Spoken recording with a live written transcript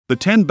the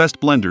 10 best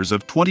blenders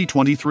of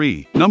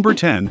 2023. Number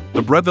 10.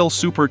 The Breville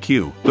Super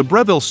Q. The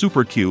Breville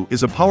Super Q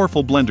is a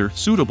powerful blender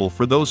suitable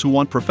for those who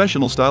want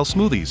professional-style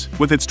smoothies.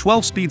 With its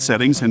 12 speed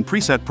settings and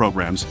preset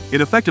programs,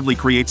 it effectively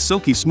creates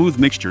silky smooth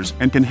mixtures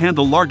and can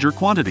handle larger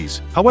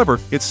quantities. However,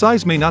 its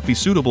size may not be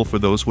suitable for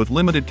those with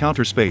limited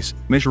counter space,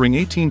 measuring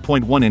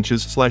 18.1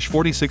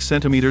 inches/46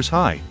 centimeters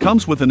high.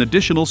 Comes with an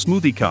additional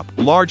smoothie cup.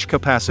 Large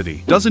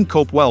capacity. Doesn't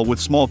cope well with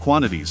small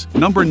quantities.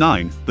 Number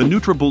 9. The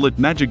NutriBullet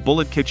Magic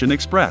Bullet Kitchen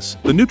Express.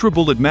 The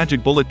NutriBullet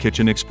Magic Bullet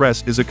Kitchen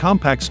Express is a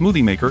compact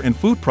smoothie maker and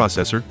food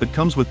processor that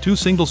comes with 2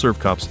 single-serve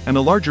cups and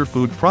a larger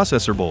food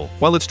processor bowl.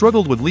 While it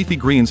struggled with leafy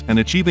greens and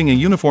achieving a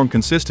uniform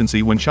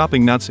consistency when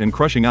chopping nuts and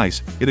crushing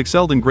ice, it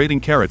excelled in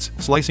grating carrots,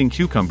 slicing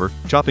cucumber,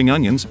 chopping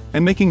onions,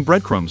 and making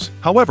breadcrumbs.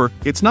 However,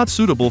 it's not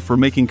suitable for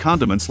making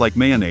condiments like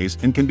mayonnaise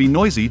and can be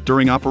noisy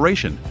during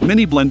operation.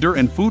 Mini blender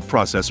and food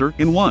processor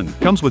in one.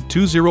 Comes with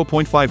 2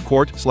 0.5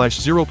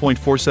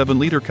 quart/0.47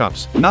 liter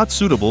cups. Not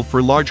suitable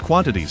for large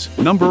quantities.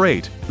 Number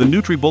 8. The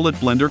NutriBullet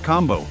Blender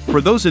Combo. For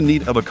those in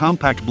need of a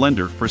compact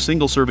blender for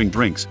single-serving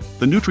drinks,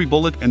 the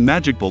NutriBullet and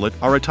Magic Bullet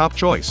are a top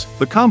choice.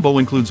 The combo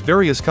includes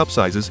various cup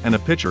sizes and a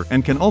pitcher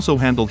and can also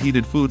handle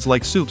heated foods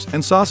like soups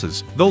and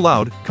sauces. Though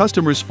loud,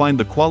 customers find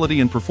the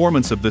quality and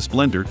performance of this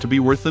blender to be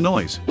worth the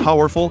noise.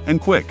 Powerful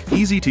and quick.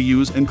 Easy to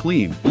use and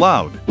clean.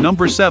 Loud.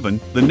 Number 7.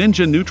 The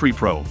Ninja Nutri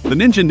Pro. The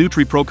Ninja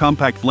Nutri Pro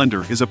Compact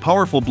Blender is a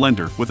powerful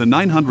blender with a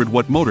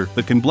 900-watt motor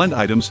that can blend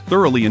items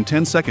thoroughly in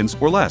 10 seconds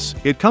or less.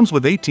 It comes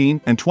with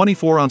 18 and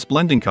 24-ounce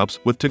blending cups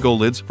with to-go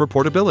lids for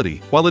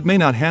portability. While it may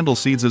not handle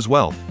seeds as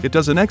well, it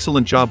does an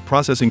excellent job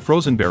processing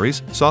frozen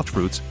berries, soft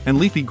fruits, and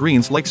leafy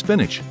greens like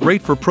spinach.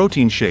 Great for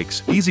protein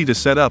shakes. Easy to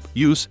set up,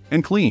 use,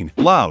 and clean.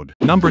 Loud.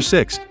 Number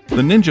 6. The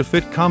Ninja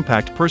Fit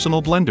Compact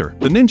Personal Blender.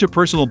 The Ninja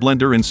Personal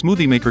Blender in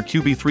Smoothie Maker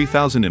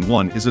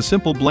QB3001 is a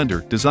simple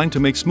blender designed to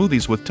make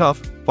smoothies with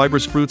tough,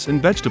 fibrous fruits and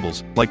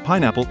vegetables, like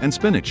pineapple and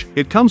spinach.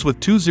 It comes with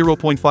 2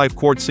 0.5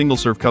 quart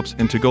single-serve cups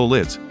and to-go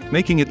lids,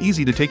 making it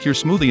easy to take your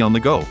smoothie on the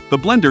go. The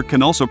blender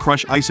can also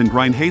crush ice and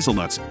grind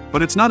hazelnuts,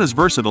 but it's not as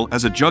versatile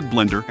as a jug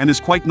blender and is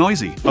quite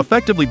noisy.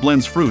 Effectively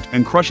blends fruit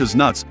and crushes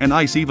nuts and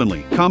ice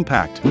evenly.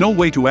 Compact. No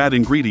way to add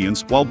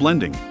ingredients while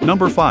blending.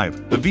 Number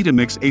 5. The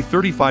Vitamix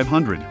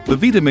A3500. The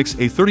Vitamix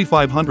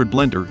A3500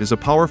 blender is a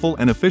powerful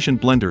and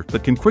efficient blender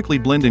that can quickly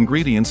blend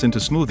ingredients into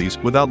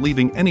smoothies without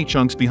leaving any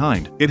chunks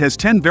behind. It has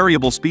 10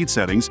 variable speed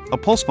settings, a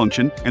pulse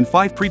function, and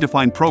 5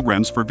 predefined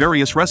programs for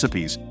various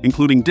recipes,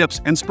 including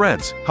dips and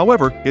spreads.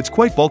 However, it's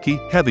quite bulky,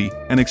 heavy,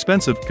 and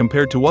expensive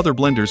compared to other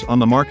blenders on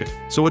the market,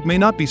 so it may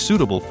not be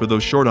suitable for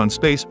those short on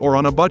space or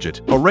on a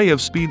budget. Array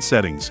of speed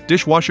settings.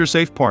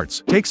 Dishwasher-safe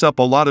parts. Takes up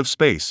a lot of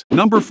space.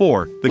 Number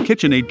 4. The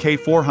KitchenAid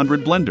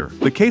K400 Blender.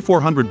 The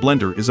K400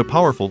 blender is a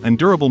powerful and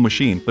durable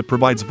machine that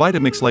provides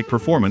Vitamix-like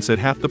performance at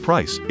half the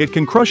price. It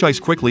can crush ice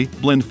quickly,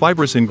 blend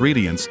fibrous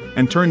ingredients,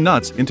 and turn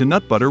nuts into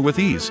nut butter with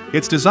ease.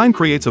 Its design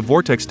creates a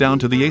vortex down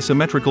to the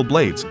asymmetrical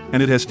blades,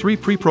 and it has 3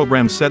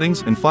 pre-programmed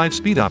settings and 5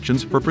 speed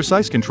options for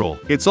precise control.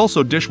 It's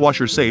also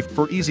dishwasher-safe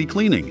for easy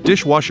cleaning.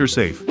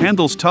 Dishwasher-safe.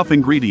 Handles tough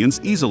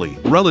ingredients easily.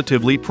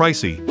 Relatively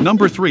pricey.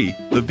 Number 3.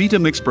 The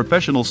Vitamix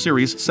Professional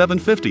Series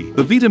 750.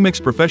 The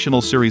Vitamix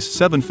Professional Series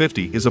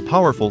 750 is a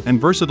powerful and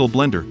versatile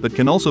blender that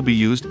can also be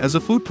used as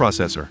a food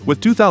processor.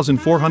 With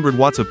 2,400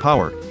 watts of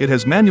power, it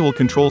has manual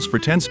controls for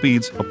 10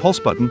 speeds, a pulse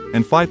button,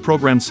 and 5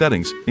 programmed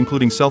settings,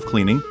 including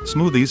self-cleaning,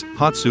 smoothies,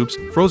 hot soups,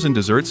 frozen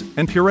desserts,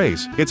 and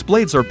purees. Its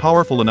blades are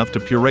powerful enough to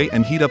puree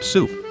and heat up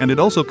soup, and it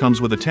also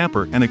comes with a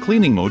tamper and a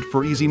cleaning mode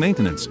for easy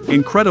maintenance.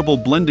 Incredible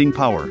blending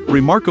power.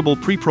 Remarkable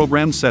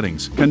pre-programmed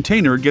settings.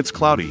 Container gets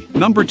cloudy.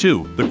 Number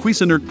 2. The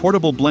Cuisinart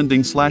Portable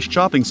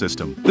Blending/Chopping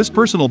System. This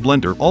personal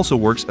blender also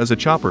works as a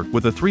chopper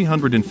with a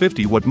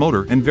 350-watt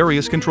motor and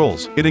various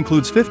controls. It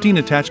includes 15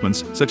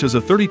 attachments, such as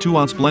a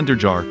 32-ounce blender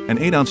jar, an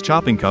 8-ounce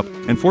chopping cup,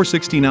 and 4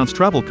 16-ounce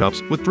travel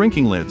cups with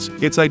drinking lids.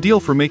 It's ideal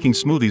for making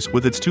smoothies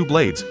with its 2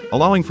 blades,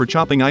 allowing for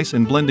chopping ice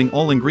and blending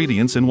all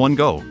ingredients in one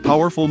go.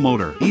 Powerful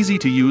motor. Easy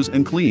to use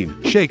and clean.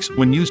 Shakes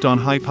when used on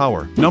high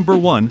power. Number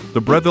 1.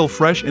 The Breville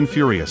Fresh and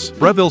Furious.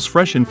 Breville's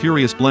Fresh and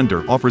Furious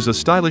blender offers a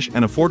stylish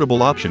and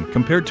affordable option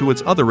compared to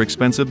its other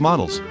expensive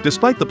models.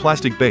 Despite the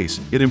plastic base,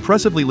 it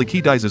impressively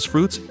liquidizes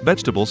fruits,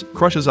 vegetables,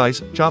 crushes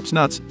ice, chops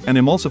nuts, and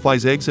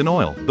emulsifies eggs in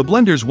oil. The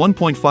blender's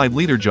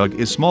 1.5-liter jug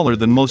is smaller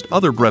than most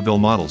other Breville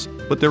models,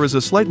 but there is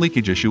a slight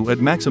leakage issue at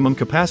maximum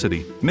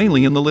capacity,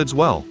 mainly in the lid's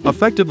well.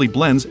 Effectively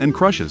blends and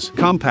crushes.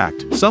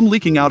 Compact. Some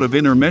leaking out of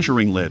inner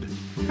measuring lid.